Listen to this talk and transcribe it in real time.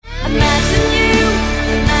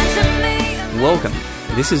Welcome.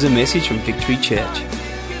 This is a message from Victory Church.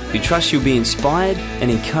 We trust you'll be inspired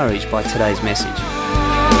and encouraged by today's message.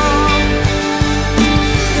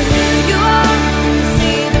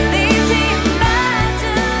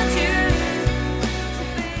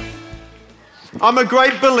 I'm a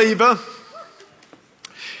great believer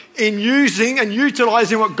in using and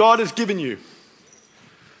utilizing what God has given you.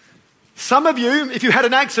 Some of you, if you had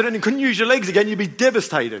an accident and couldn't use your legs again, you'd be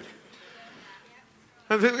devastated.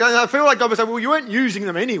 I feel like God would say, well, you weren't using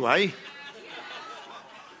them anyway.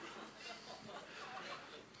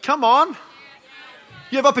 Come on.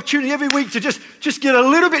 You have opportunity every week to just get a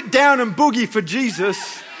little bit down and boogie for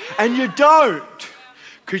Jesus, and you don't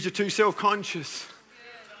because you're too self-conscious.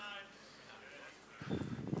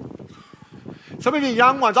 Some of you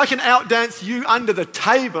young ones, I can outdance you under the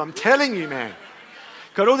table, I'm telling you, man.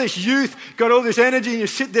 Got all this youth, got all this energy, and you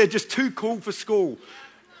sit there just too cool for school.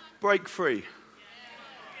 Break free.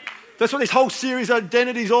 That's what this whole series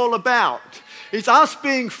Identity is all about. It's us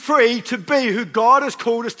being free to be who God has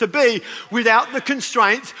called us to be without the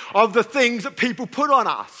constraints of the things that people put on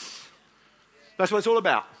us. That's what it's all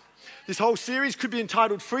about. This whole series could be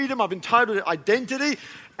entitled Freedom. I've entitled it Identity.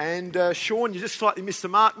 And Sean, you just slightly missed the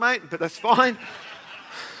mark, mate, but that's fine.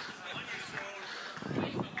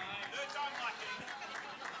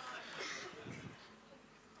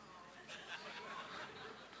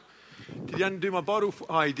 Did you undo my bottle?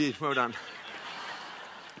 Oh, he did. Well done.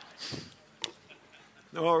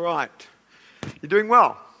 All right. You're doing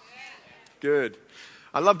well? Good.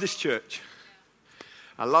 I love this church.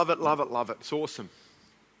 I love it, love it, love it. It's awesome.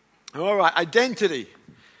 All right. Identity.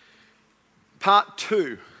 Part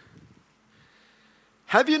 2.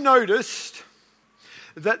 Have you noticed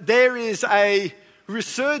that there is a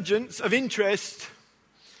resurgence of interest,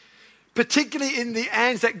 particularly in the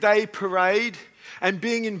Anzac Day parade and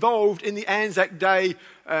being involved in the Anzac Day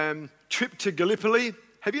trip to Gallipoli?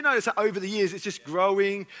 Have you noticed that over the years it's just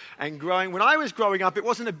growing and growing? When I was growing up, it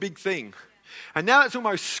wasn't a big thing. And now it's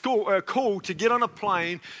almost cool to get on a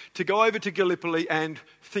plane, to go over to Gallipoli and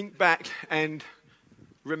think back and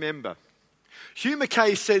remember. Hugh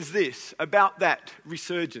Mackay says this about that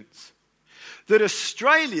resurgence, that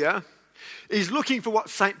Australia is looking for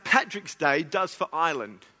what St. Patrick's Day does for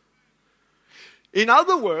Ireland. In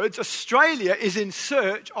other words, Australia is in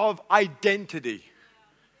search of identity.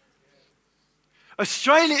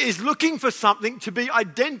 Australia is looking for something to be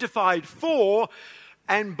identified for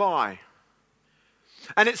and by.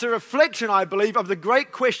 And it's a reflection, I believe, of the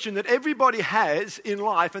great question that everybody has in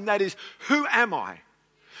life, and that is, who am I?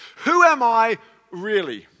 Who am I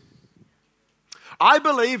really? I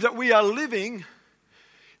believe that we are living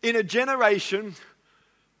in a generation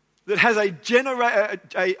that has a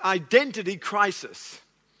identity crisis.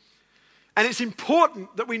 And it's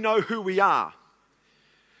important that we know who we are.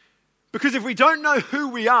 Because if we don't know who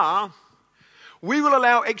we are, we will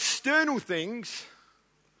allow external things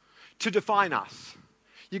to define us.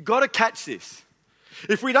 You've got to catch this.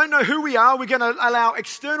 If we don't know who we are, we're going to allow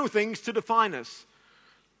external things to define us.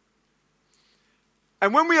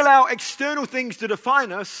 And when we allow external things to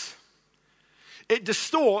define us, it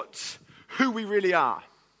distorts who we really are.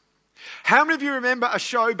 How many of you remember a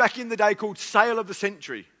show back in the day called Sale of the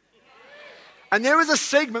Century? And there was a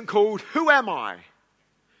segment called Who Am I?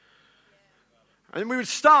 And we would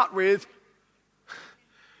start with,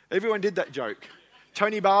 everyone did that joke.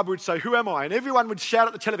 Tony Barber would say, who am I? And everyone would shout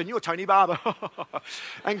at the television, you're Tony Barber.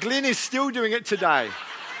 And Glenn is still doing it today.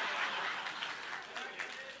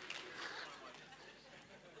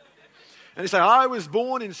 And he'd say, I was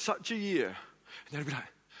born in such a year. And they'd be like,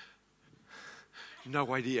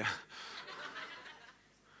 no idea.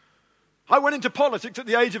 I went into politics at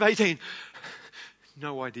the age of 18.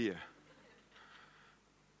 No idea.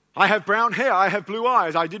 I have brown hair, I have blue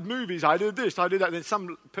eyes, I did movies, I did this, I did that. And then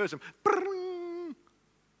some person,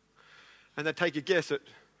 and they'd take a guess at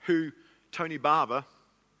who Tony Barber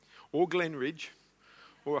or Glenn Ridge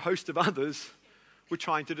or a host of others were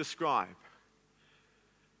trying to describe.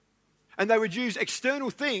 And they would use external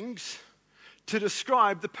things to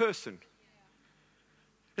describe the person.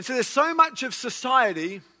 And so there's so much of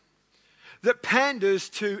society that panders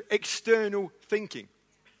to external thinking.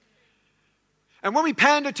 And when we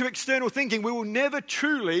pander to external thinking, we will never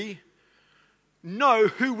truly know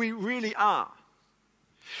who we really are.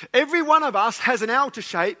 Every one of us has an outer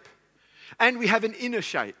shape and we have an inner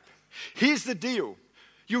shape. Here's the deal.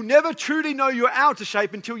 You'll never truly know your outer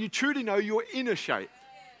shape until you truly know your inner shape.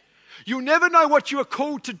 You'll never know what you are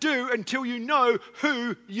called to do until you know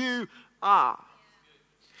who you are.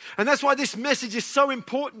 And that's why this message is so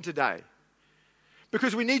important today.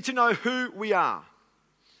 Because we need to know who we are.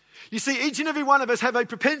 You see, each and every one of us have a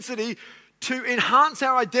propensity to enhance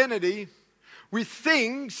our identity with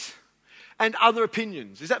things and other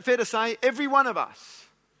opinions. Is that fair to say? Every one of us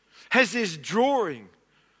has this drawing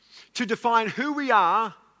to define who we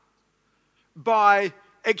are by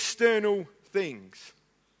external things.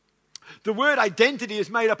 The word identity is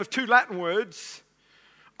made up of two Latin words,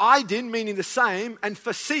 idin, meaning the same, and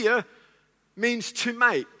facere means to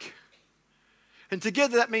make. And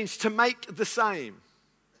together that means to make the same.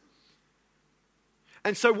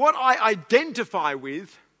 And so what I identify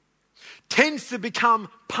with tends to become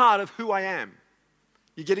part of who I am.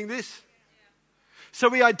 You getting this? So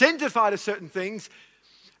we identify to certain things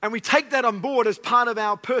and we take that on board as part of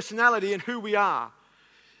our personality and who we are.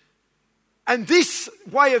 And this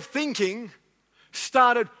way of thinking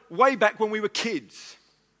started way back when we were kids.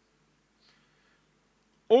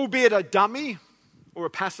 Albeit a dummy or a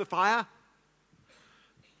pacifier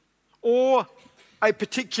or a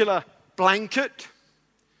particular blanket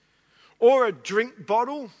or a drink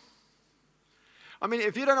bottle. I mean,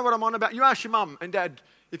 if you don't know what I'm on about, you ask your mum and dad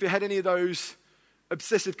if you had any of those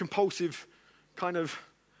obsessive compulsive kind of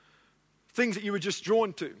things that you were just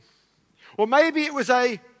drawn to. Or maybe it was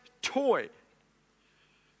a toy.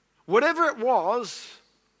 Whatever it was,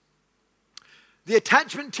 the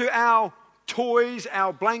attachment to our toys,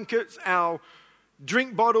 our blankets, our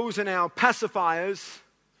drink bottles and our pacifiers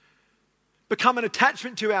become an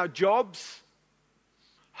attachment to our jobs,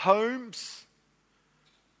 homes,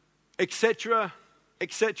 etc.,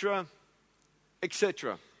 etc.,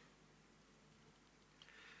 etc.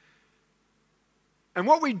 And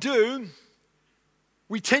what we do,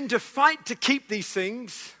 we tend to fight to keep these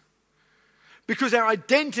things because our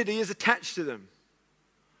identity is attached to them.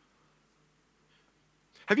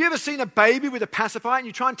 Have you ever seen a baby with a pacifier and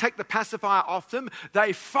you try and take the pacifier off them?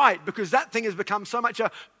 They fight because that thing has become so much a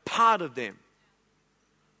part of them.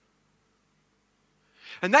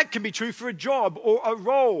 And that can be true for a job or a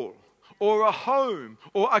role or a home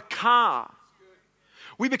or a car.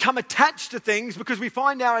 We become attached to things because we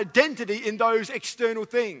find our identity in those external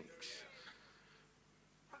things.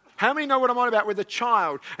 How many know what I'm on about with a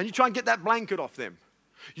child and you try and get that blanket off them?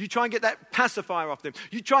 You try and get that pacifier off them.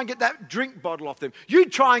 You try and get that drink bottle off them. You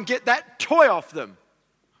try and get that toy off them.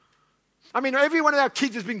 I mean, every one of our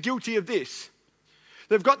kids has been guilty of this.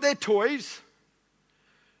 They've got their toys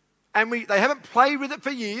and they haven't played with it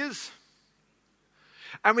for years.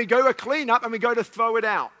 And we go to clean up and we go to throw it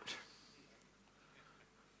out.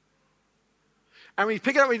 And we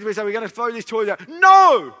pick it up and we say, we're going to throw these toys out.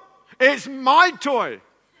 No! It's my toy.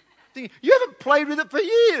 Thinking, you haven't played with it for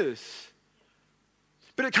years.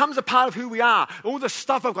 But it becomes a part of who we are. All the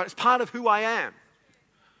stuff I've got, it's part of who I am.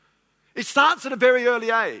 It starts at a very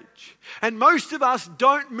early age. And most of us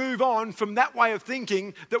don't move on from that way of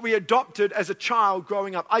thinking that we adopted as a child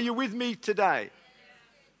growing up. Are you with me today?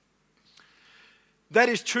 That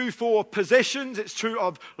is true for possessions. It's true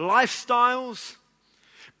of lifestyles,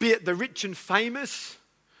 be it the rich and famous.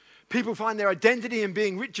 People find their identity in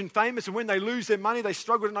being rich and famous, and when they lose their money, they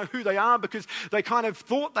struggle to know who they are because they kind of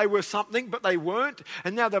thought they were something, but they weren't,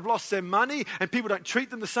 and now they've lost their money, and people don't treat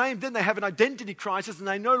them the same. Then they have an identity crisis, and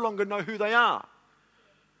they no longer know who they are.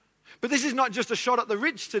 But this is not just a shot at the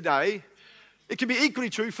rich today. It can be equally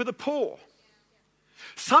true for the poor.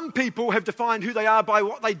 Some people have defined who they are by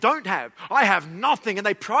what they don't have. I have nothing, and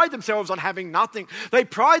they pride themselves on having nothing. They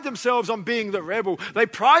pride themselves on being the rebel. They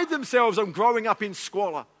pride themselves on growing up in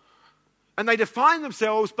squalor. And they define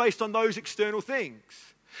themselves based on those external things.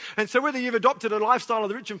 And so whether you've adopted a lifestyle of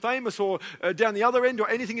the rich and famous or down the other end or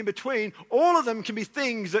anything in between, all of them can be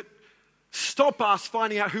things that stop us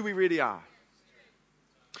finding out who we really are.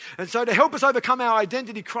 And so to help us overcome our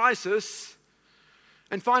identity crisis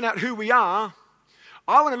and find out who we are,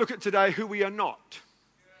 I want to look at today who we are not.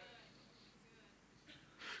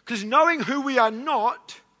 Because knowing who we are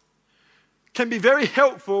not can be very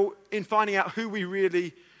helpful in finding out who we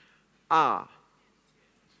really are.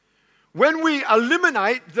 When we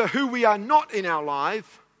eliminate the who we are not in our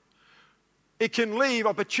life, it can leave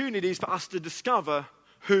opportunities for us to discover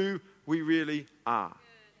who we really are.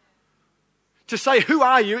 To say, who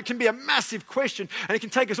are you? It can be a massive question and it can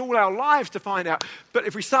take us all our lives to find out. But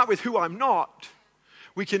if we start with who I'm not,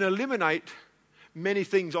 we can eliminate many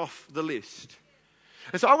things off the list.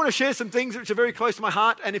 And so I want to share some things which are very close to my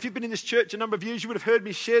heart. And if you've been in this church a number of years, you would have heard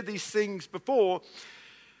me share these things before.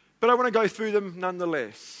 But I want to go through them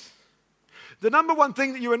nonetheless. The number one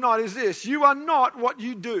thing that you are not is this. You are not what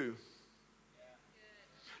you do.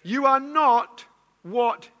 You are not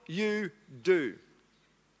what you do.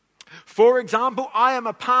 For example, I am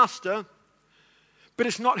a pastor, but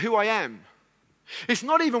it's not who I am. It's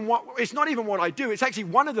not even what I do. It's actually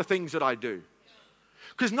one of the things that I do.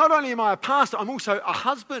 Because not only am I a pastor, I'm also a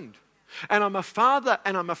husband. And I'm a father,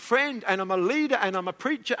 and I'm a friend, and I'm a leader, and I'm a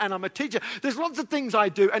preacher, and I'm a teacher. There's lots of things I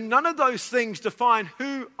do, and none of those things define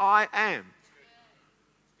who I am.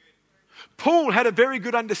 Paul had a very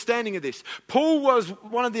good understanding of this. Paul was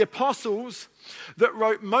one of the apostles that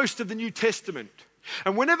wrote most of the New Testament.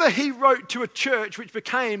 And whenever he wrote to a church which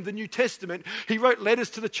became the New Testament, he wrote letters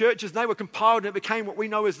to the churches, and they were compiled, and it became what we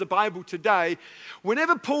know as the Bible today.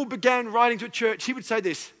 Whenever Paul began writing to a church, he would say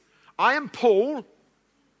this: I am Paul,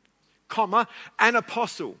 comma, an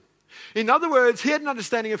apostle. In other words, he had an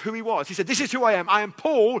understanding of who he was. He said, this is who I am. I am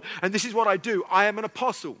Paul, and this is what I do. I am an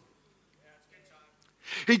apostle.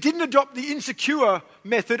 He didn't adopt the insecure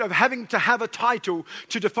method of having to have a title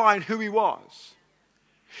to define who he was.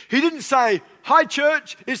 He didn't say, hi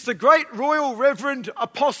church, it's the great Royal Reverend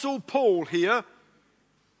Apostle Paul here.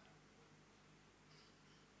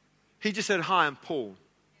 He just said, hi, I'm Paul,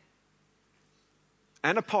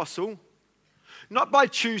 an apostle, not by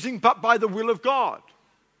choosing, but by the will of God.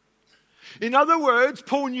 In other words,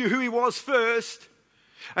 Paul knew who he was first,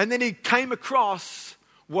 and then he came across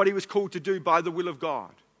what he was called to do by the will of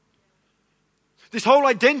God. This whole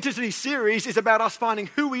identity series is about us finding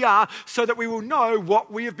who we are so that we will know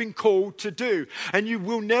what we have been called to do. And you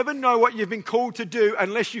will never know what you've been called to do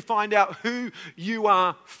unless you find out who you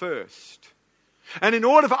are first. And in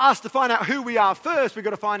order for us to find out who we are first, we've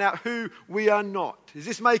got to find out who we are not. Is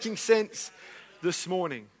this making sense this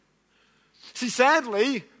morning? See,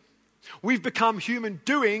 sadly, we've become human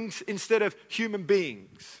doings instead of human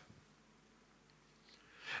beings.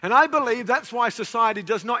 And I believe that's why society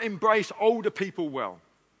does not embrace older people well.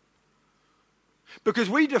 Because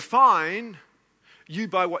we define you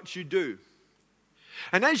by what you do.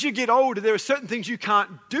 And as you get older, there are certain things you can't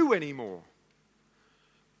do anymore.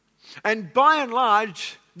 And by and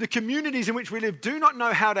large, the communities in which we live do not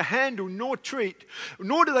know how to handle nor treat,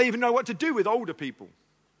 nor do they even know what to do with older people.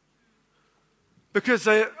 Because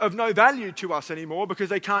they're of no value to us anymore, because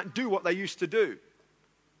they can't do what they used to do.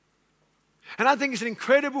 And I think it's an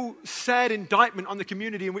incredible, sad indictment on the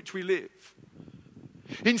community in which we live.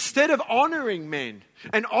 Instead of honoring men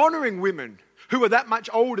and honoring women who are that much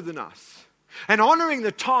older than us, and honoring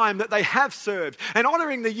the time that they have served, and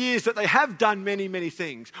honoring the years that they have done many, many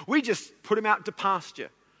things, we just put them out to pasture.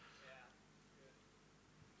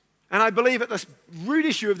 And I believe at this root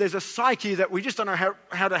issue of there's a psyche that we just don't know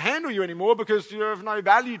how to handle you anymore because you're of no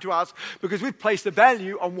value to us, because we've placed the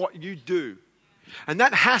value on what you do. And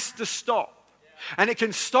that has to stop. And it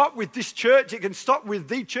can stop with this church, it can stop with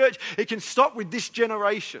the church, it can stop with this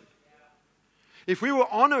generation. If we will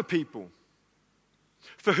honor people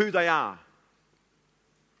for who they are.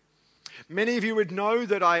 Many of you would know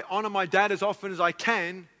that I honor my dad as often as I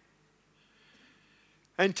can.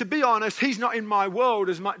 And to be honest, he's not in my world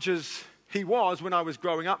as much as he was when I was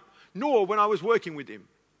growing up, nor when I was working with him.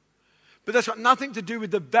 But that's got nothing to do with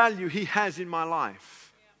the value he has in my life.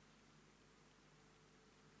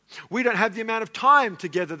 We don't have the amount of time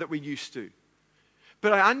together that we used to.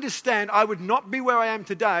 But I understand I would not be where I am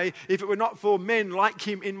today if it were not for men like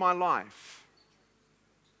him in my life.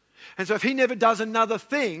 And so if he never does another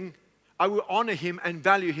thing, I will honor him and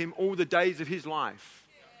value him all the days of his life.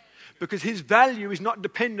 Because his value is not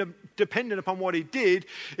dependent upon what he did.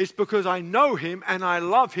 It's because I know him and I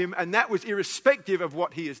love him, and that was irrespective of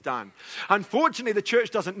what he has done. Unfortunately, the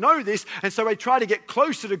church doesn't know this, and so they try to get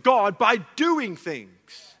closer to God by doing things.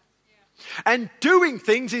 And doing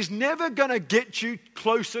things is never going to get you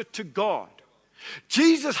closer to God.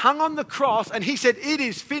 Jesus hung on the cross and he said, it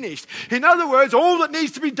is finished. In other words, all that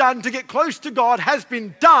needs to be done to get close to God has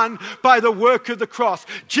been done by the work of the cross.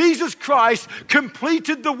 Jesus Christ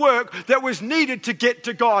completed the work that was needed to get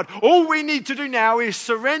to God. All we need to do now is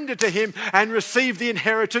surrender to him and receive the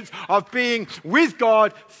inheritance of being with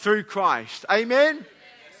God through Christ. Amen?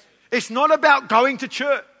 It's not about going to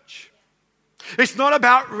church. It's not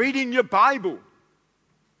about reading your Bible.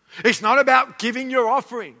 It's not about giving your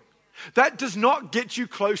offering. That does not get you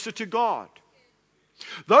closer to God.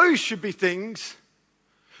 Those should be things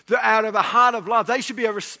that out of a heart of love, they should be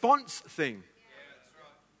a response thing.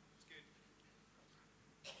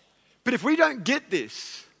 But if we don't get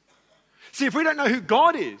this, see, if we don't know who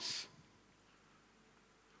God is,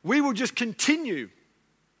 we will just continue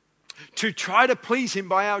to try to please him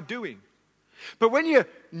by our doing. But when you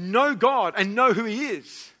know God and know who he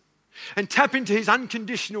is and tap into his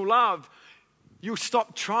unconditional love, you'll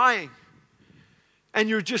stop trying and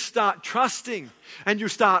you'll just start trusting and you'll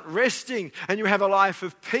start resting and you'll have a life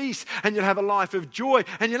of peace and you'll have a life of joy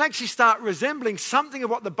and you'll actually start resembling something of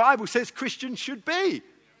what the Bible says Christians should be.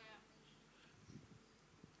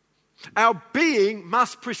 Our being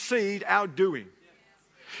must precede our doing.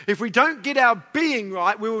 If we don't get our being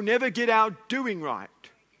right, we will never get our doing right.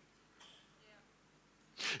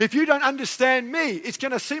 If you don't understand me, it's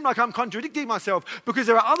going to seem like I'm contradicting myself, because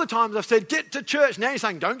there are other times I've said, get to church. Now you're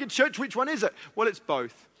saying, don't get to church. Which one is it? Well, it's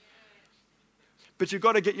both. But you've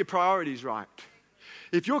got to get your priorities right.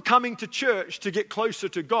 If you're coming to church to get closer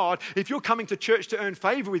to God, if you're coming to church to earn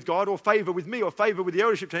favor with God or favor with me or favor with the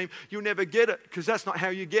eldership team, you'll never get it, because that's not how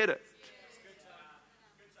you get it.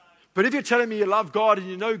 But if you're telling me you love God and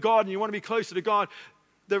you know God and you want to be closer to God,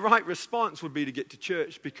 the right response would be to get to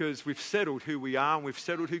church, because we've settled who we are and we've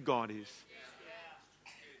settled who God is.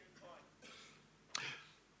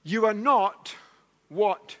 You are not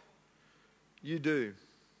what you do.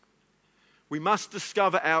 We must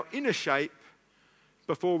discover our inner shape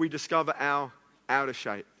before we discover our outer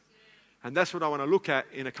shape. And that's what I want to look at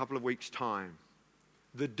in a couple of weeks' time.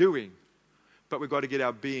 The doing. But we've got to get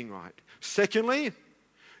our being right. Secondly,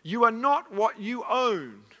 you are not what you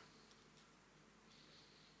own.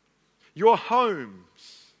 Your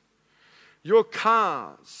homes, your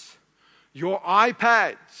cars, your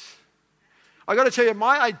iPads. I got to tell you,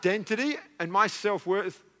 my identity and my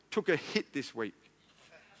self-worth took a hit this week.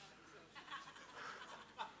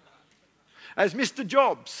 As Mr.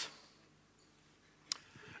 Jobs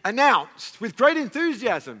announced with great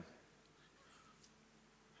enthusiasm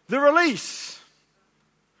the release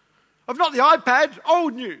of not the iPad,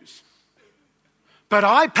 old news, but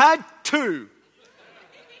iPad 2.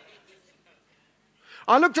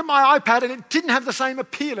 I looked at my iPad and it didn't have the same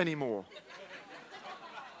appeal anymore.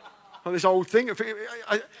 This old thing,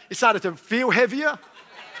 it started to feel heavier.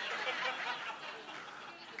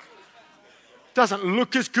 Doesn't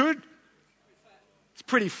look as good. It's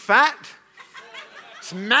pretty fat.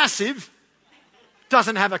 It's massive.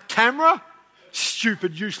 Doesn't have a camera.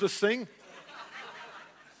 Stupid, useless thing.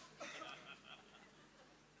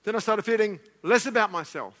 Then I started feeling less about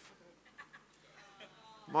myself.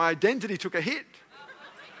 My identity took a hit.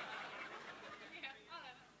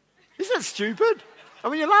 Isn't that stupid? I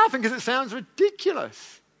mean, you're laughing because it sounds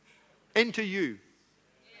ridiculous. Enter you.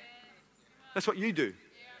 That's what you do.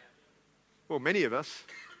 Well, many of us.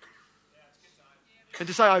 And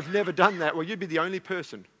to say, I've never done that, well, you'd be the only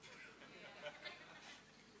person.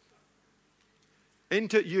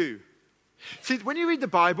 Enter you. See, when you read the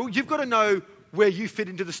Bible, you've got to know where you fit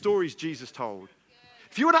into the stories Jesus told.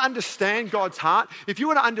 If you want to understand God's heart, if you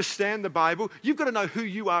want to understand the Bible, you've got to know who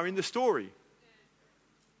you are in the story.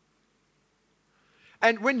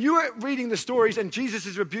 And when you are reading the stories and Jesus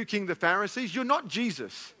is rebuking the Pharisees, you're not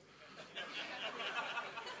Jesus.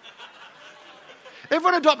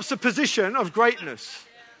 Everyone adopts a position of greatness.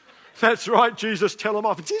 That's right, Jesus, tell them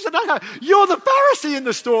off. And Jesus said, no, you're the Pharisee in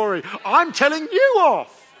the story. I'm telling you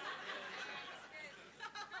off.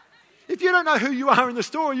 If you don't know who you are in the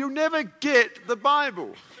story, you'll never get the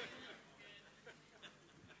Bible.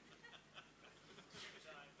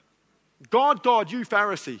 God, you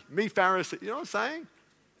Pharisee, me Pharisee. You know what I'm saying?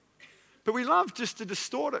 But we love just to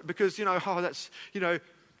distort it because, that's, and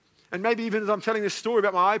maybe even as I'm telling this story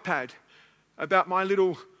about my iPad, about my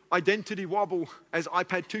little identity wobble as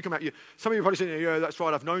iPad 2 come out. Some of you are probably saying, yeah, that's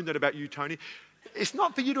right, I've known that about you, Tony. It's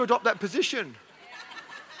not for you to adopt that position.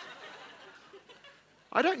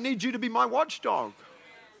 I don't need you to be my watchdog.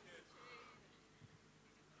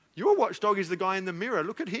 Your watchdog is the guy in the mirror.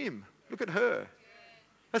 Look at him. Look at her.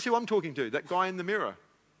 That's who I'm talking to, that guy in the mirror.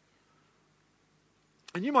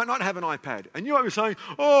 And you might not have an iPad. And you might be saying,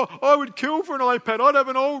 oh, I would kill for an iPad. I'd have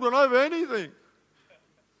an old one. I'd have anything.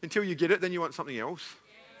 Until you get it, then you want something else.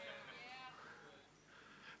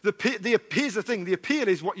 Here's the thing. The appeal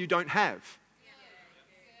is what you don't have.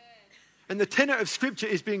 And the tenet of Scripture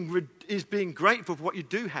is being grateful for what you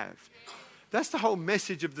do have. That's the whole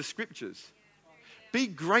message of the Scriptures. Be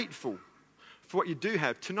grateful for what you do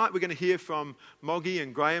have. Tonight we're going to hear from Moggy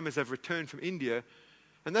and Graham as they've returned from India.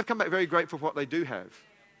 And they've come back very grateful for what they do have.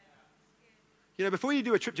 Before you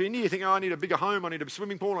do a trip to India, you think, I need a bigger home, I need a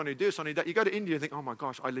swimming pool, I need this, I need that. You go to India and think, oh my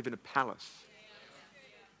gosh, I live in a palace.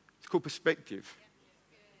 It's called perspective.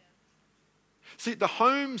 See, the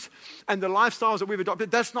homes and the lifestyles that we've adopted,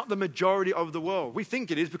 that's not the majority of the world. We think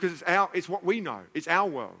it is because it's what we know. It's our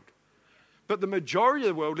world. But the majority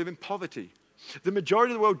of the world live in poverty. The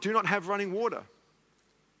majority of the world do not have running water.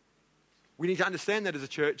 We need to understand that as a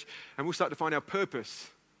church, and we'll start to find our purpose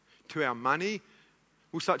to our money.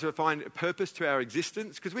 We'll start to find a purpose to our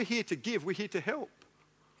existence because we're here to give. We're here to help.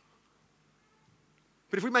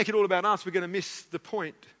 But if we make it all about us, we're going to miss the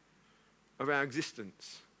point of our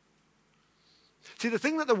existence. See, the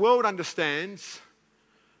thing that the world understands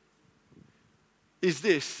is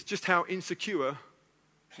this, just how insecure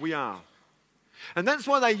we are. And that's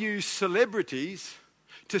why they use celebrities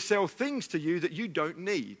to sell things to you that you don't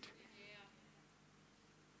need.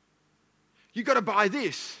 You've got to buy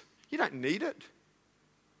this. You don't need it.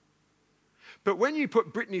 But when you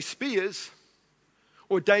put Britney Spears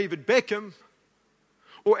or David Beckham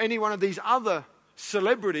or any one of these other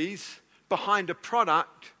celebrities behind a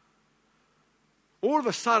product, all of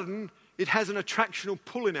a sudden it has an attractional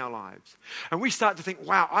pull in our lives. And we start to think,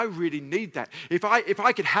 wow, I really need that. If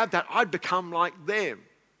I could have that, I'd become like them.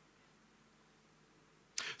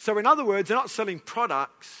 So in other words, they're not selling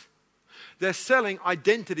products, they're selling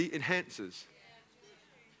identity enhancers.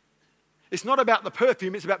 It's not about the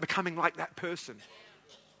perfume, it's about becoming like that person.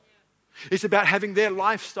 It's about having their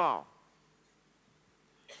lifestyle.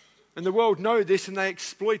 And the world know this and they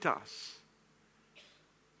exploit us.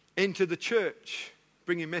 Enter the church,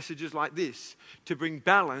 bringing messages like this to bring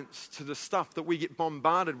balance to the stuff that we get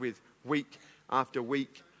bombarded with week after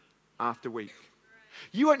week after week.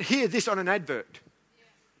 You won't hear this on an advert.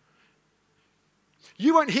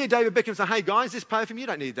 You won't hear David Beckham say, hey guys, this perfume, you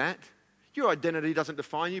don't need that. Your identity doesn't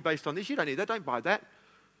define you based on this. You don't need that. Don't buy that.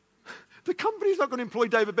 The company's not going to employ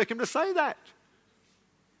David Beckham to say that.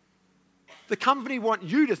 The company want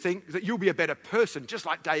you to think that you'll be a better person, just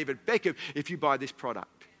like David Beckham, if you buy this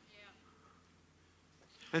product.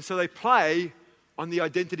 And so they play on the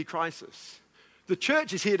identity crisis. The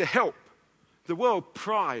church is here to help the world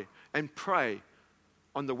pry and prey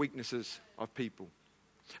on the weaknesses of people.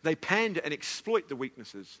 They pander and exploit the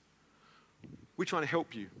weaknesses. We're trying to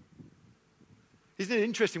help you. Isn't it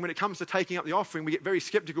interesting when it comes to taking up the offering, we get very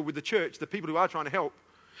skeptical with the church, the people who are trying to help,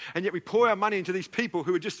 and yet we pour our money into these people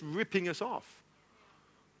who are just ripping us off.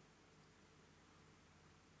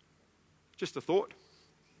 Just a thought.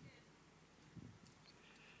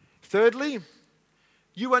 Thirdly,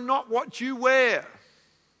 you are not what you wear.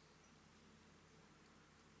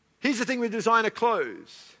 Here's the thing with designer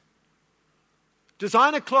clothes.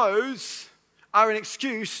 Designer clothes are an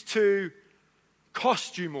excuse to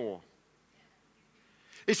cost you more.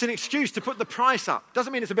 It's an excuse to put the price up.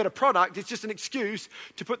 Doesn't mean it's a better product, it's just an excuse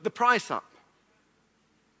to put the price up.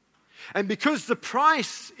 And because the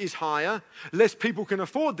price is higher, less people can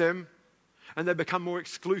afford them, and they become more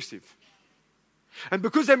exclusive. And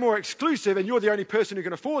because they're more exclusive and you're the only person who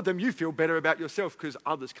can afford them, you feel better about yourself because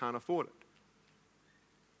others can't afford it.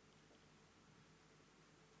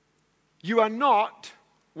 You are not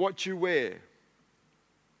what you wear.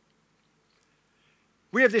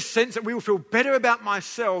 We have this sense that we will feel better about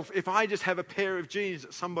myself if I just have a pair of jeans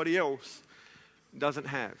that somebody else doesn't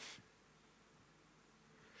have.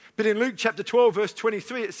 But in Luke chapter 12, verse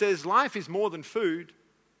 23, it says, life is more than food,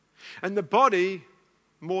 and the body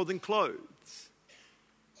more than clothes.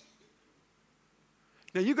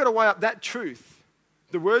 Now you've got to weigh up that truth,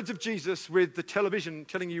 the words of Jesus, with the television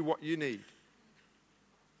telling you what you need.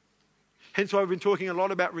 Hence why we've been talking a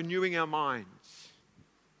lot about renewing our minds.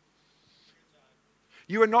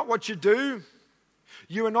 You are not what you do.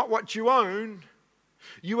 You are not what you own.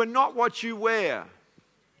 You are not what you wear.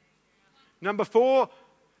 Number 4,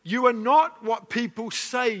 you are not what people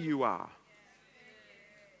say you are.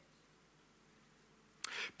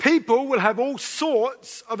 People will have all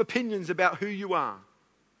sorts of opinions about who you are.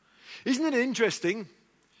 Isn't it interesting?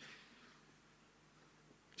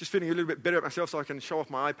 Just feeling a little bit better at myself so I can show off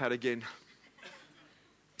my iPad again.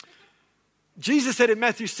 Jesus said in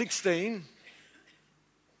Matthew 16,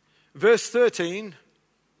 verse 13,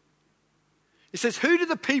 he says, who do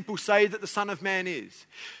the people say that the Son of Man is?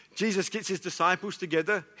 Jesus gets his disciples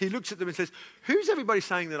together. He looks at them and says, who's everybody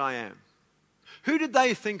saying that I am? Who did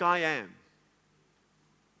they think I am?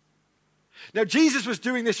 Now, Jesus was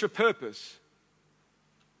doing this for purpose.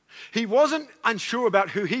 He wasn't unsure about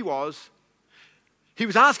who he was. He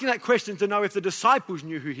was asking that question to know if the disciples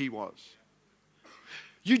knew who he was.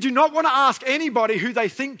 You do not want to ask anybody who they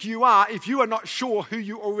think you are if you are not sure who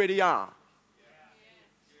you already are.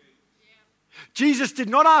 Jesus did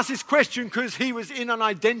not ask this question because he was in an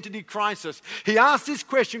identity crisis. He asked this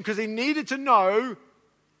question because he needed to know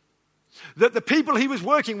that the people he was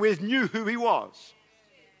working with knew who he was.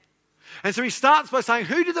 And so he starts by saying,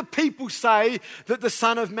 who do the people say that the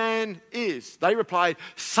Son of Man is? They replied,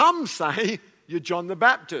 some say you're John the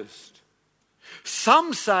Baptist.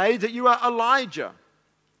 Some say that you are Elijah.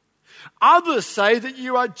 Others say that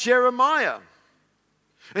you are Jeremiah.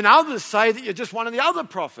 And others say that you're just one of the other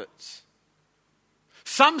prophets.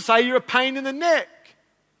 Some say you're a pain in the neck.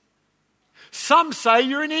 Some say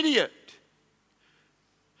you're an idiot.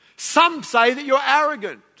 Some say that you're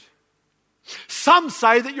arrogant. Some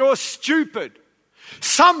say that you're stupid.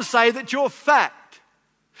 Some say that you're fat.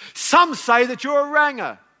 Some say that you're a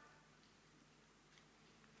ranger.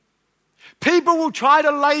 People will try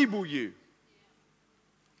to label you.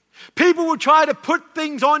 People will try to put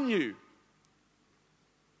things on you.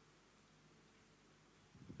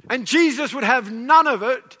 And Jesus would have none of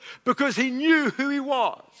it because he knew who he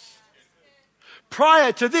was.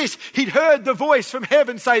 Prior to this, he'd heard the voice from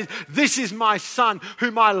heaven say, "This is my Son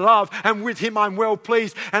whom I love, and with him I'm well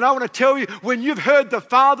pleased." And I want to tell you, when you've heard the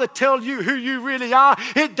Father tell you who you really are,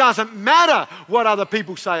 it doesn't matter what other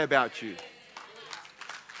people say about you.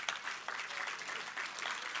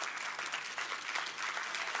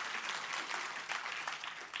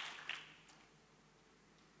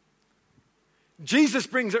 Jesus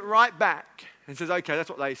brings it right back and says, okay, that's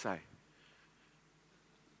what they say.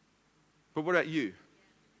 But what about you?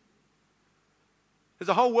 There's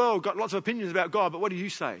a whole world got lots of opinions about God, but what do you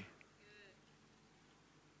say?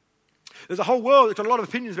 There's a whole world that's got a lot of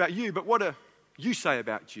opinions about you, but what do you say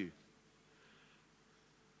about you?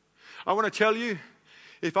 I want to tell you,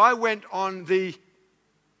 if I went on the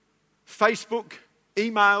Facebook,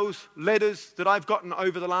 emails, letters that I've gotten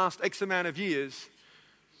over the last X amount of years,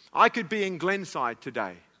 I could be in Glenside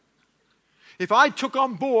today. If I took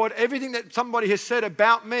on board everything that somebody has said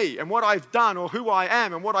about me and what I've done or who I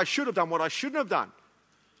am and what I should have done, what I shouldn't have done,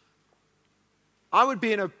 I would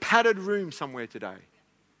be in a padded room somewhere today.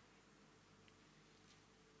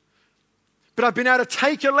 But I've been able to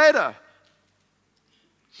take a letter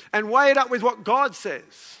and weigh it up with what God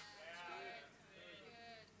says.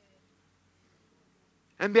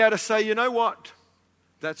 And be able to say, you know what?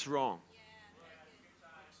 That's wrong.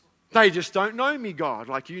 They just don't know me, God,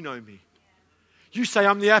 like you know me. You say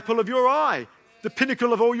I'm the apple of your eye, the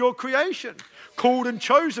pinnacle of all your creation, called and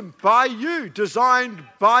chosen by you, designed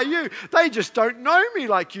by you. They just don't know me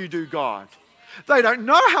like you do, God. They don't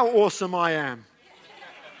know how awesome I am.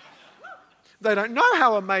 They don't know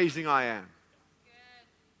how amazing I am.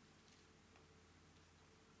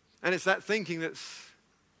 And it's that thinking that's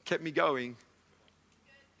kept me going.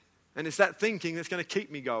 And it's that thinking that's going to keep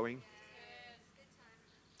me going.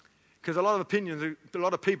 Because a lot of people have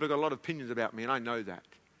got a lot of opinions about me, and I know that.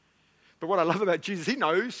 But what I love about Jesus, he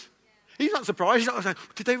knows. He's not surprised. He's not saying,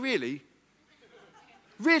 did they really?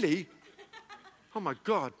 Really? Oh my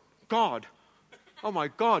God, God. Oh my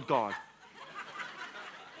God, God.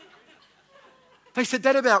 They said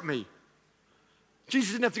that about me.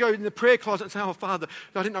 Jesus didn't have to go in the prayer closet and say, oh Father,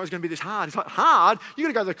 I didn't know it was going to be this hard. It's like, hard? You've got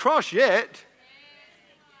to go to the cross yet.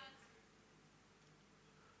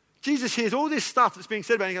 Jesus hears all this stuff that's being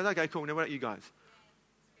said about him and he goes, okay, cool, now what about you guys?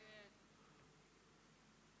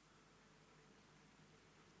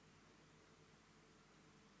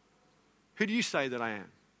 Who do you say that I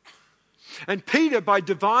am? And Peter, by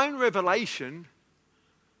divine revelation,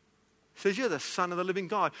 says, you're the Son of the living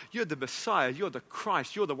God. You're the Messiah. You're the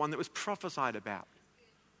Christ. You're the one that was prophesied about.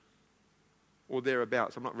 Or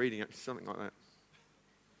thereabouts. I'm not reading it. Something like that.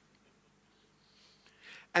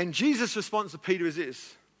 And Jesus' response to Peter is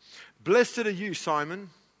this. Blessed are you, Simon,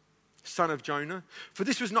 son of Jonah, for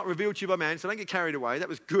this was not revealed to you by man, so don't get carried away. That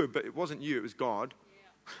was good, but it wasn't you, it was God.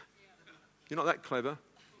 You're not that clever.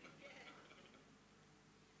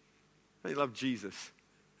 They love Jesus.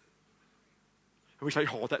 And we say,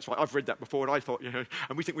 oh, that's right, I've read that before, and I thought,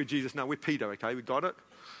 and we think we're Jesus. No, we're Peter, okay, we got it.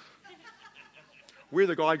 We're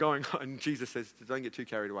the guy going, and Jesus says, don't get too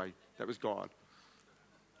carried away. That was God.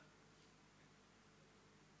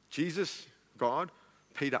 Jesus, God,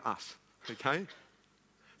 Peter, us. Okay?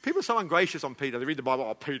 People are so ungracious on Peter. They read the Bible,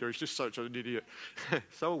 oh, Peter is just such an idiot.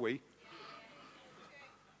 So are we.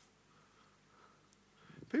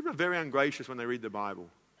 People are very ungracious when they read the Bible.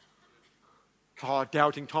 Oh,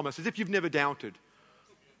 doubting Thomas, as if you've never doubted.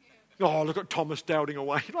 Oh, look at Thomas doubting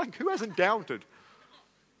away. Like, who hasn't doubted?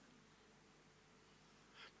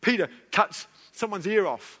 Peter cuts someone's ear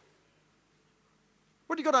off.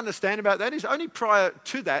 What you've got to understand about that is only prior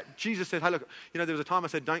to that, Jesus said, hey, look, there was a time I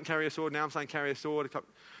said, don't carry a sword. Now I'm saying carry a sword. There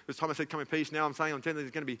was a time I said, come in peace. Now I'm saying,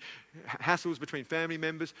 there's going to be hassles between family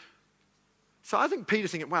members. So I think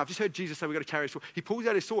Peter's thinking, wow, I've just heard Jesus say we've got to carry a sword. He pulls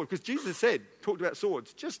out his sword because Jesus talked about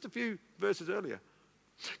swords just a few verses earlier.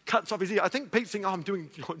 Cuts off his ear. I think Peter's thinking, I'm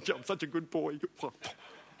such a good boy.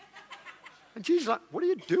 And Jesus is like, what are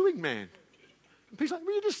you doing, man? And Peter's like,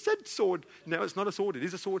 well, you just said sword. No, it's not a sword. It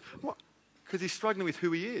is a sword. What? Because he's struggling with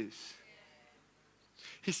who he is.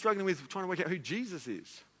 He's struggling with trying to work out who Jesus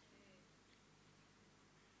is.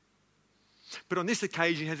 But on this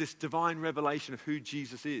occasion, he has this divine revelation of who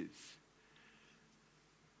Jesus is.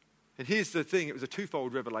 And here's the thing, it was a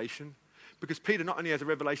twofold revelation. Because Peter not only has a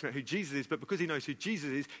revelation about who Jesus is, but because he knows who Jesus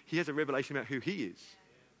is, he has a revelation about who he is.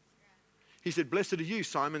 He said, blessed are you,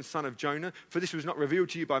 Simon, son of Jonah, for this was not revealed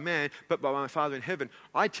to you by man, but by my Father in heaven.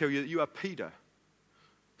 I tell you that you are Peter.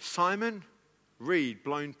 Simon, reed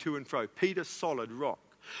blown to and fro. Peter, solid rock.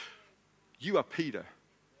 You are Peter.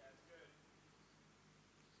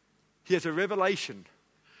 He has a revelation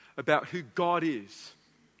about who God is,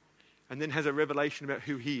 and then has a revelation about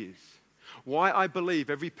who he is. Why I believe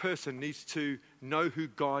every person needs to know who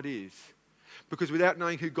God is. Because without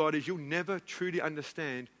knowing who God is, you'll never truly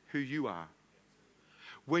understand who you are.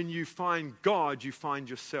 When you find God, you find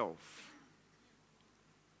yourself.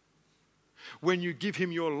 When you give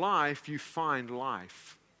him your life, you find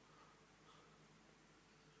life.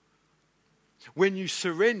 When you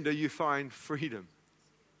surrender, you find freedom.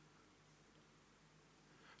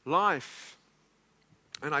 Life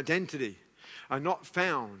and identity are not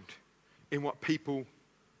found in what people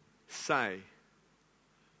say.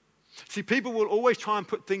 See, people will always try and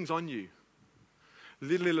put things on you.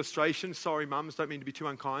 Little illustration, sorry mums, don't mean to be too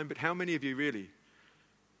unkind, but how many of you really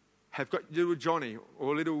have got little Johnny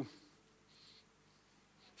or little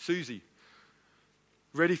Susie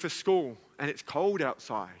ready for school and it's cold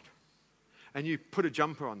outside and you put a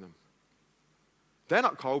jumper on them? They're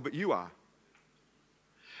not cold, but you are.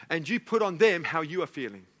 And you put on them how you are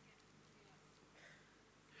feeling.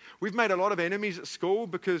 We've made a lot of enemies at school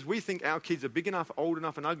because we think our kids are big enough, old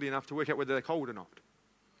enough, and ugly enough to work out whether they're cold or not.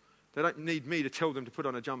 They don't need me to tell them to put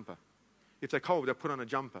on a jumper. If they're cold, they'll put on a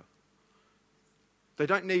jumper. They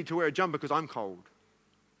don't need to wear a jumper because I'm cold.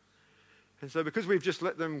 And so because we've just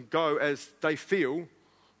let them go as they feel,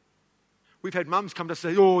 we've had mums come to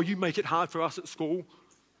say, oh, you make it hard for us at school.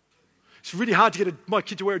 It's really hard to get my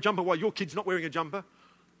kid to wear a jumper while your kid's not wearing a jumper.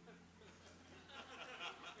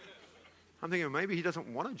 I'm thinking maybe he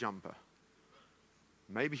doesn't want a jumper.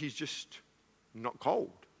 Maybe he's just not cold.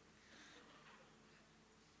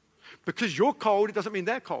 Because you're cold, it doesn't mean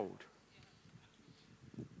they're cold.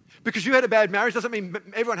 Because you had a bad marriage doesn't mean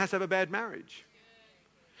everyone has to have a bad marriage.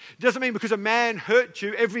 It doesn't mean because a man hurt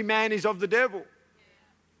you, every man is of the devil.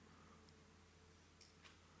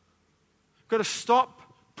 Got to stop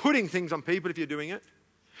putting things on people if you're doing it.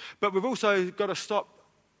 But we've also got to stop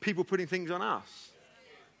people putting things on us.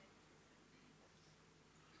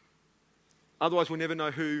 Otherwise, we'll never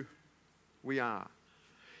know who we are.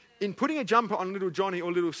 In putting a jumper on little Johnny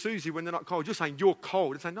or little Susie when they're not cold, you're saying, you're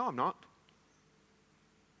cold. And saying, no, I'm not.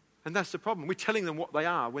 And that's the problem. We're telling them what they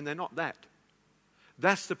are when they're not that.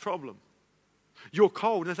 That's the problem. You're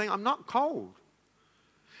cold. And they're saying, I'm not cold.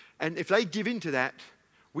 And if they give in to that,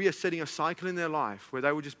 we are setting a cycle in their life where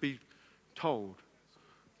they will just be told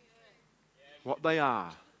what they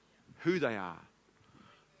are, who they are.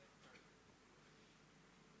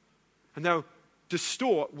 And they'll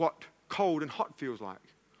distort what cold and hot feels like.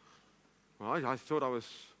 Well, I thought I was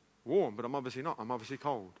warm, but I'm obviously not. I'm obviously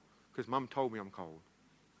cold because Mum told me I'm cold.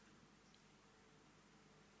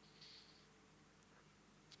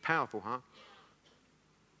 It's powerful, huh?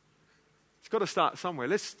 It's got to start somewhere.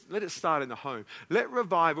 Let it start in the home. Let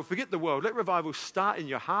revival, forget the world, let revival start in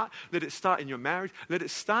your heart. Let it start in your marriage. Let it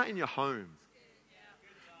start in your home.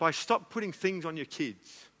 By stop putting things on your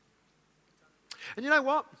kids. And you know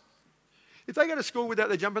what? If they go to school without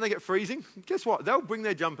their jumper and they get freezing, guess what? They'll bring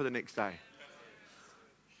their jumper the next day.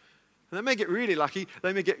 And they may get really lucky.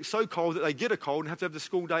 They may get so cold that they get a cold and have to have the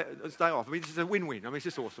school day off. I mean, it's a win-win. I mean, it's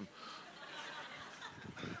just awesome.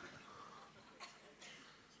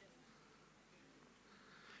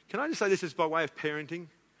 Can I just say this is by way of parenting?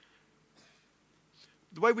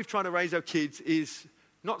 The way we've tried to raise our kids is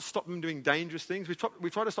not stop them doing dangerous things. We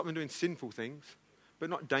try to stop them doing sinful things, but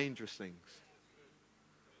not dangerous things.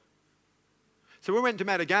 So when we went to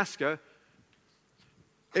Madagascar,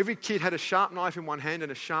 every kid had a sharp knife in one hand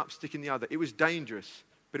and a sharp stick in the other. It was dangerous,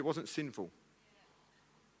 but it wasn't sinful.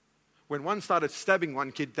 When one started stabbing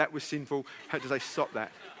one kid, that was sinful. How do they stop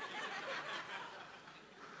that?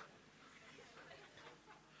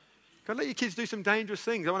 Can I let your kids do some dangerous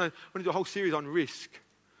things? I want to do a whole series on risk.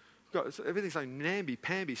 Everything's so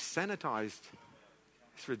namby-pamby, sanitized.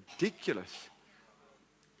 It's ridiculous.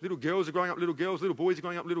 Little girls are growing up little girls. Little boys are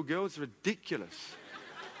growing up little girls. It's ridiculous.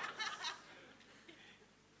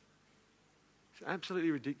 It's absolutely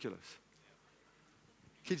ridiculous.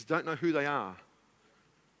 Kids don't know who they are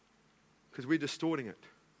because we're distorting it.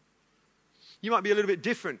 You might be a little bit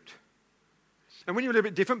different. And when you're a little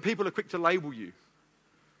bit different, people are quick to label you.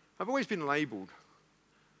 I've always been labelled,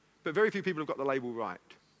 but very few people have got the label right.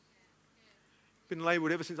 I've been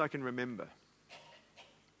labelled ever since I can remember.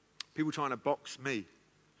 People trying to box me.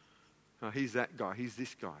 Oh, he's that guy, he's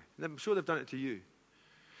this guy. And I'm sure they've done it to you.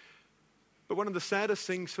 But one of the saddest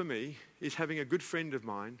things for me is having a good friend of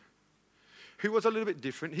mine who was a little bit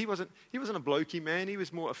different. He wasn't a blokey man, he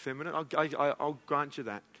was more effeminate. I'll grant you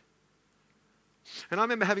that. And I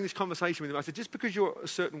remember having this conversation with him. I said, just because you're a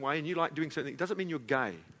certain way and you like doing certain things, doesn't mean you're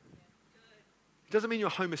gay. Doesn't mean you're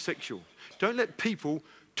homosexual. Don't let people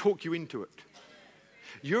talk you into it.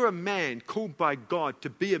 You're a man called by God to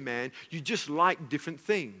be a man. You just like different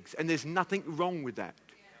things, and there's nothing wrong with that.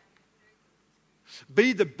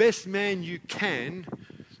 Be the best man you can,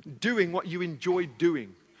 doing what you enjoy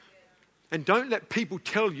doing. And don't let people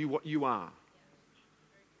tell you what you are.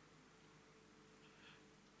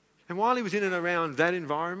 And while he was in and around that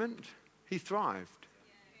environment, he thrived.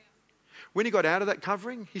 When he got out of that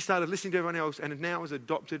covering, he started listening to everyone else and now has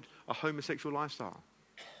adopted a homosexual lifestyle.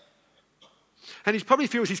 And he probably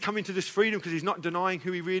feels he's coming to this freedom because he's not denying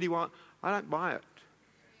who he really wants. I don't buy it.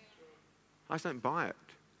 I just don't buy it.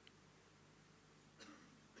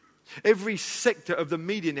 Every sector of the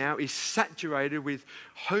media now is saturated with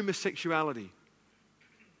homosexuality.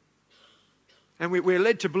 And we're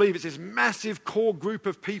led to believe it's this massive core group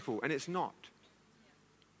of people, and it's not.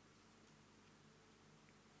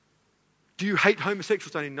 Do you hate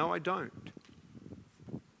homosexuals, Tony? No, I don't.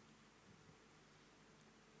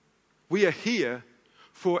 We are here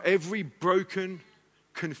for every broken,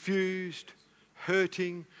 confused,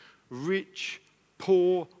 hurting, rich,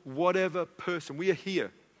 poor, whatever person. We are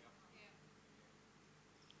here.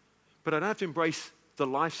 But I don't have to embrace the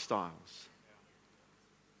lifestyles.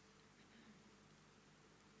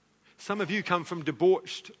 Some of you come from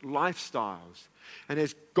debauched lifestyles. And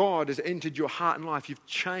as God has entered your heart and life, you've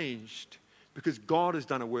changed because God has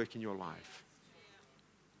done a work in your life.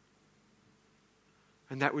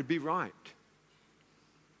 And that would be right.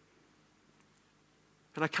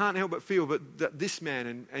 And I can't help but feel that this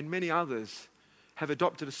man and many others have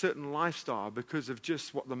adopted a certain lifestyle because of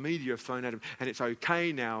just what the media have thrown at him. And it's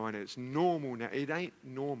okay now and it's normal now. It ain't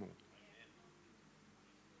normal.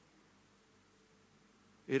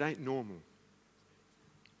 It ain't normal.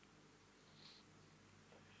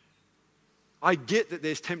 I get that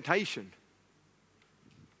there's temptation.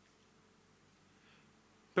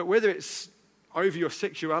 But whether it's over your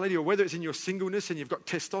sexuality or whether it's in your singleness and you've got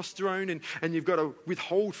testosterone and you've got to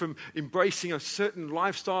withhold from embracing a certain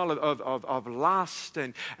lifestyle of lust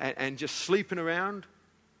and just sleeping around,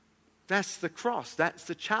 that's the cross. That's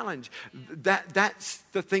the challenge. That's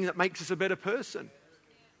the thing that makes us a better person.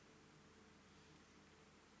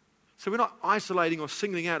 So we're not isolating or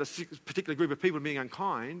singling out a particular group of people and being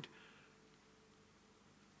unkind.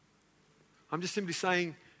 I'm just simply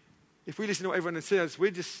saying, if we listen to what everyone says, we're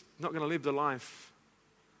just not going to live the life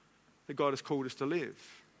that God has called us to live.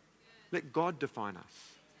 Let God define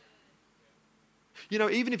us. You know,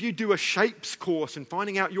 even if you do a shapes course and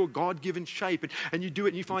finding out your God-given shape and you do it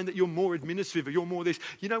and you find that you're more administrative or you're more this,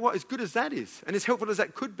 you know what, as good as that is and as helpful as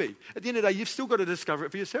that could be, at the end of the day, you've still got to discover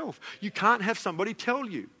it for yourself. You can't have somebody tell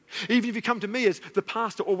you. Even if you come to me as the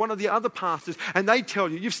pastor or one of the other pastors and they tell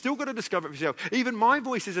you, you've still got to discover it for yourself. Even my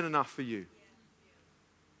voice isn't enough for you.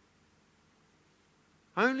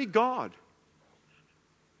 Only God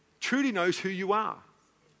truly knows who you are.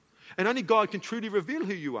 And only God can truly reveal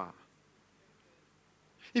who you are.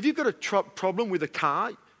 If you've got a problem with a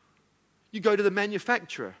car, you go to the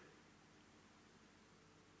manufacturer.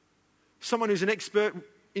 Someone who's an expert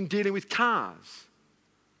in dealing with cars.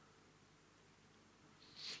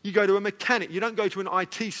 You go to a mechanic. You don't go to an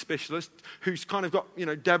IT specialist who's kind of got,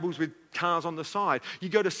 dabbles with cars on the side. You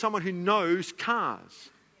go to someone who knows cars.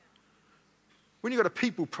 When you've got a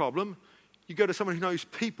people problem, you go to someone who knows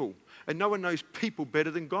people. And no one knows people better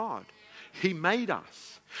than God. He made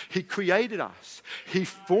us. He created us. He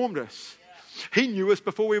formed us. He knew us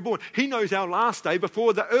before we were born. He knows our last day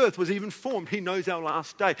before the earth was even formed. He knows our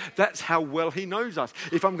last day. That's how well He knows us.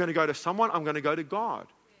 If I'm going to go to someone, I'm going to go to God.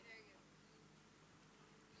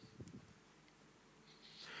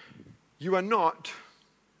 You are not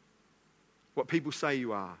what people say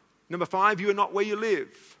you are. Number 5, you are not where you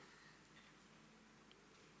live.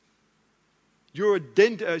 Your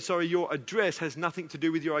address has nothing to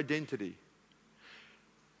do with your identity.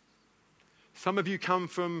 Some of you come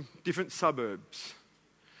from different suburbs.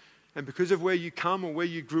 And because of where you come or where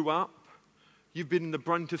you grew up, you've been in the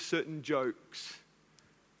brunt of certain jokes.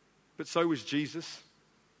 But so was Jesus.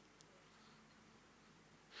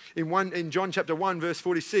 In John chapter 1, verse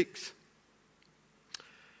 46,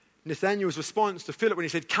 Nathanael's response to Philip when he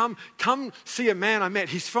said, Come see a man I met.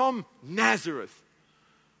 He's from Nazareth.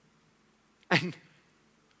 And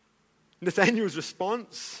Nathanael's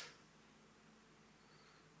response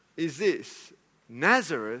is this: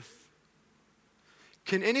 Nazareth?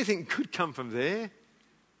 Can anything good come from there?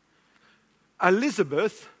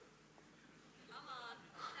 Elizabeth?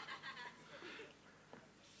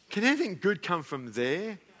 Can anything good come from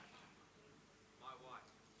there?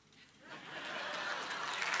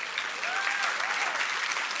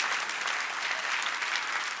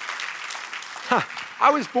 I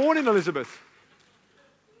was born in Elizabeth.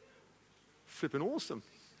 Flipping awesome.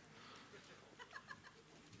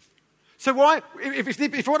 So why,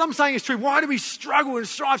 if what I'm saying is true, why do we struggle and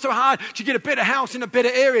strive so hard to get a better house in a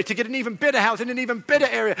better area, to get an even better house in an even better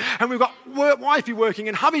area? And we've got wifey working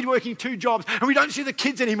and hubby working 2 jobs, and we don't see the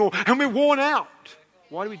kids anymore, and we're worn out.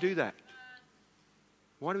 Why do we do that?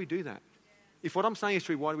 Why do we do that? If what I'm saying is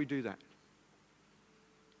true, why do we do that?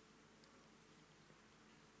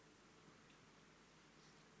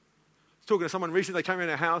 I was talking to someone recently, they came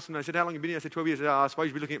around our house and they said, how long have you been here? I said, 12 years. I suppose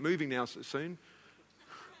you'll be looking at moving now soon.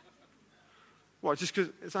 Well, just because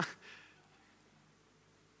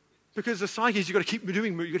the psyche is you've got to keep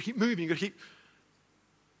doing, you've got to keep moving, you've got to keep...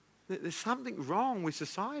 There's something wrong with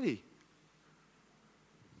society.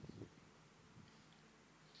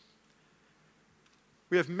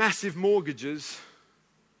 We have massive mortgages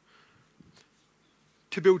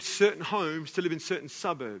to build certain homes, to live in certain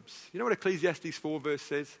suburbs. You know what Ecclesiastes 9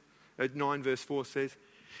 verse 4 says?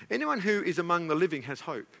 Anyone who is among the living has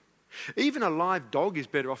hope. Even a live dog is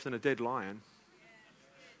better off than a dead lion.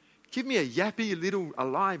 Give me a yappy little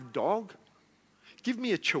alive dog. Give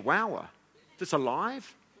me a chihuahua that's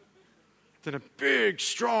alive than a big,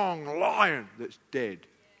 strong lion that's dead.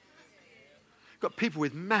 Got people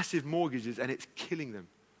with massive mortgages and it's killing them.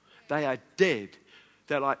 They are dead.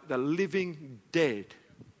 They're like the living dead.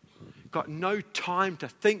 Got no time to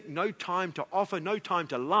think, no time to offer, no time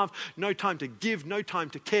to love, no time to give, no time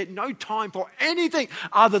to care, no time for anything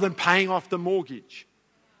other than paying off the mortgage.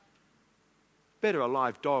 Better a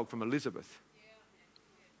live dog from Elizabeth.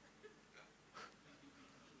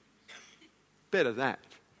 Better that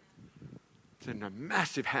than a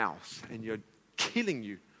massive house and you're killing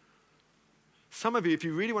you. Some of you, if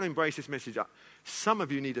you really want to embrace this message, some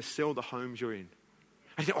of you need to sell the homes you're in.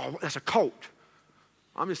 And you think, oh, that's a cult.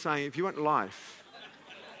 I'm just saying, if you want life,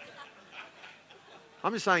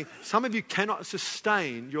 I'm just saying, some of you cannot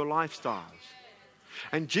sustain your lifestyles.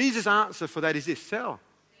 And Jesus' answer for that is this: sell.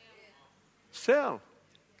 Sell.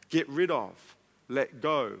 Get rid of. Let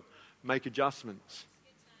go. Make adjustments.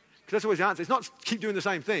 Because that's always the answer. It's not keep doing the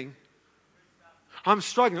same thing. I'm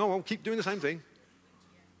struggling. Oh, well, keep doing the same thing.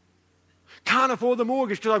 Can't afford the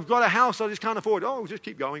mortgage because I've got a house I just can't afford. Oh, just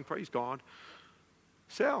keep going. Praise God.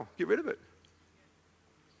 Sell. Get rid of it.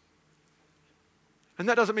 And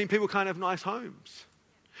that doesn't mean people can't have nice homes.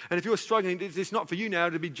 And if you're struggling, it's not for you now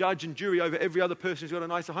to be judge and jury over every other person who's got a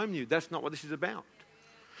nicer home than you. That's not what this is about.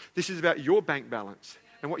 This is about your bank balance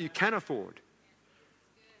and what you can afford.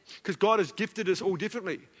 Because God has gifted us all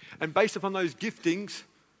differently. And based upon those giftings,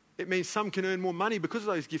 it means some can earn more money because of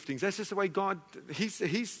those giftings. That's just the way God, He's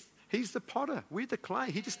the potter. We're the clay.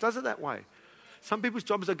 He just does it that way. Some people's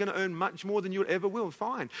jobs are going to earn much more than you ever will.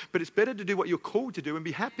 Fine. But it's better to do what you're called to do and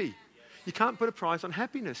be happy. You can't put a price on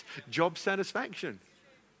happiness. Job satisfaction.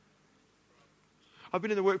 I've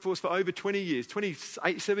been in the workforce for over 20 years,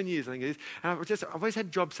 7 years I think it is. And I've always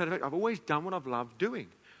had job satisfaction. I've always done what I've loved doing.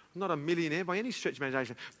 I'm not a millionaire by any stretch of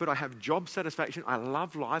imagination, but I have job satisfaction. I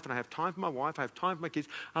love life and I have time for my wife. I have time for my kids.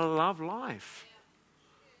 I love life.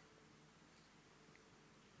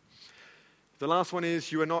 The last one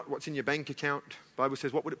is, you are not what's in your bank account. The Bible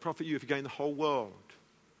says, what would it profit you if you gain the whole world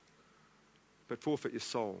but forfeit your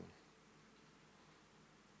soul?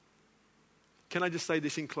 Can I just say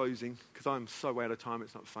this in closing? Because I'm so out of time,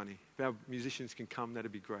 it's not funny. If our musicians can come, that'd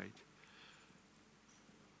be great.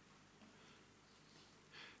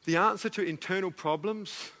 The answer to internal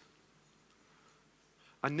problems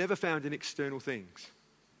are never found in external things.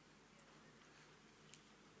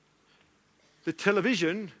 The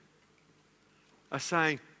television are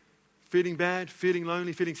saying, feeling bad, feeling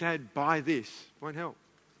lonely, feeling sad, buy this. Won't help.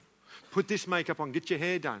 Put this makeup on, get your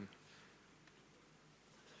hair done.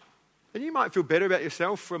 And you might feel better about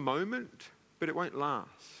yourself for a moment, but it won't last.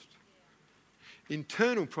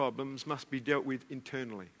 Internal problems must be dealt with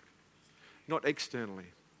internally, not externally.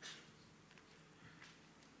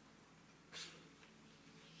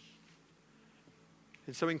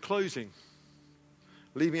 And so in closing,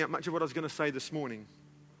 leaving out much of what I was going to say this morning,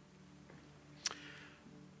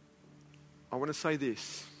 I want to say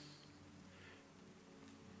this,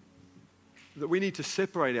 that we need to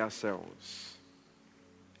separate ourselves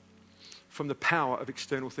from the power of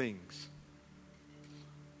external things.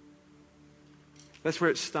 That's where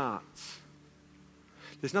it starts.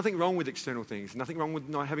 There's nothing wrong with external things. Nothing wrong with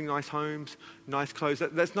not having nice homes, nice clothes.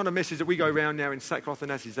 That's not a message that we go around now in sackcloth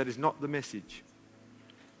and ashes. That is not the message.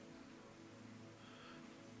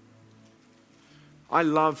 I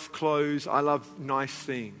love clothes. I love nice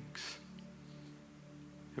things.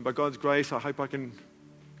 And by God's grace, I hope I can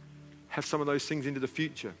have some of those things into the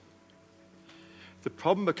future. The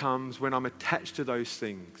problem becomes when I'm attached to those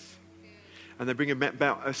things and they bring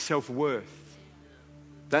about a self-worth.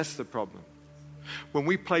 That's the problem. When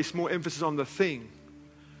we place more emphasis on the thing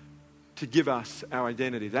to give us our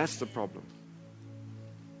identity, that's the problem.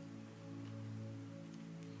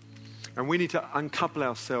 And we need to uncouple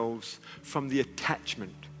ourselves from the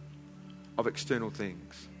attachment of external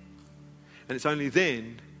things. And it's only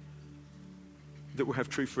then that we'll have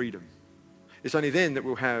true freedom. It's only then that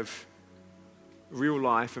we'll have real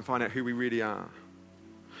life and find out who we really are.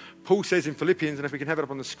 Paul says in Philippians, and if we can have it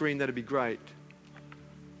up on the screen, that'd be great.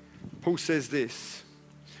 Paul says this: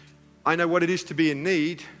 I know what it is to be in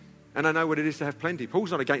need, and I know what it is to have plenty.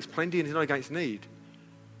 Paul's not against plenty, and he's not against need.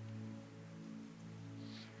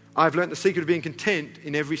 I've learnt the secret of being content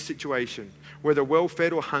in every situation, whether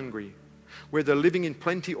well-fed or hungry, whether living in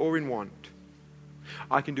plenty or in want.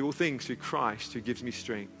 I can do all things through Christ who gives me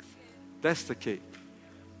strength. That's the key.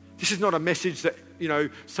 This is not a message that,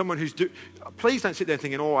 someone who's... Please don't sit there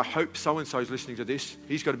thinking, I hope so-and-so's listening to this.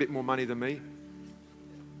 He's got a bit more money than me.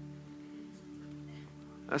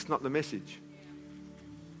 That's not the message.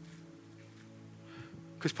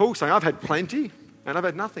 Because Paul's saying, I've had plenty and I've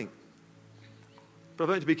had nothing. But I've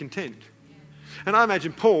learned to be content. And I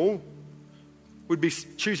imagine Paul would be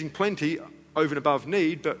choosing plenty over and above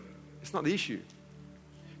need, but it's not the issue.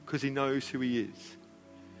 Because he knows who he is.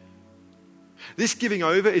 This giving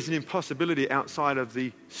over is an impossibility outside of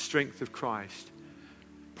the strength of Christ.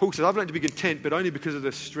 Paul says, I've learned to be content, but only because of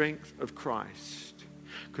the strength of Christ.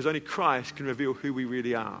 Because only Christ can reveal who we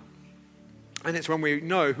really are. And it's when we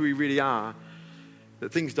know who we really are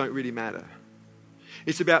that things don't really matter.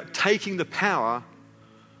 It's about taking the power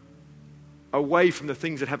away from the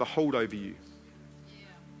things that have a hold over you.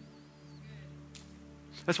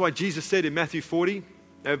 That's why Jesus said in Matthew 5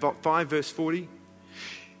 verse 40,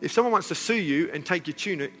 if someone wants to sue you and take your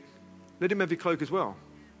tunic, let him have your cloak as well.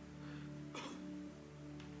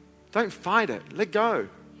 Don't fight it. Let go.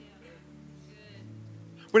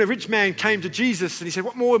 When a rich man came to Jesus and he said,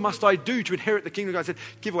 what more must I do to inherit the kingdom of God? He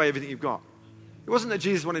said, give away everything you've got. It wasn't that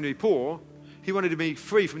Jesus wanted to be poor. He wanted to be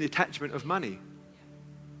free from the attachment of money.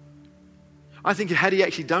 I think had he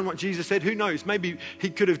actually done what Jesus said, who knows? Maybe he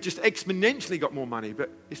could have just exponentially got more money, but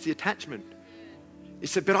it's the attachment. He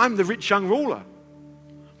said, but I'm the rich young ruler.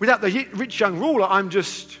 Without the rich young ruler, I'm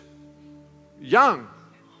just young.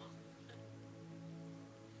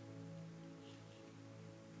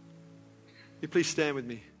 Will you please stand with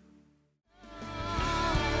me?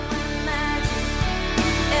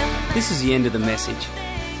 This is the end of the message.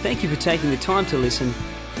 Thank you for taking the time to listen,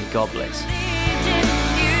 and God bless.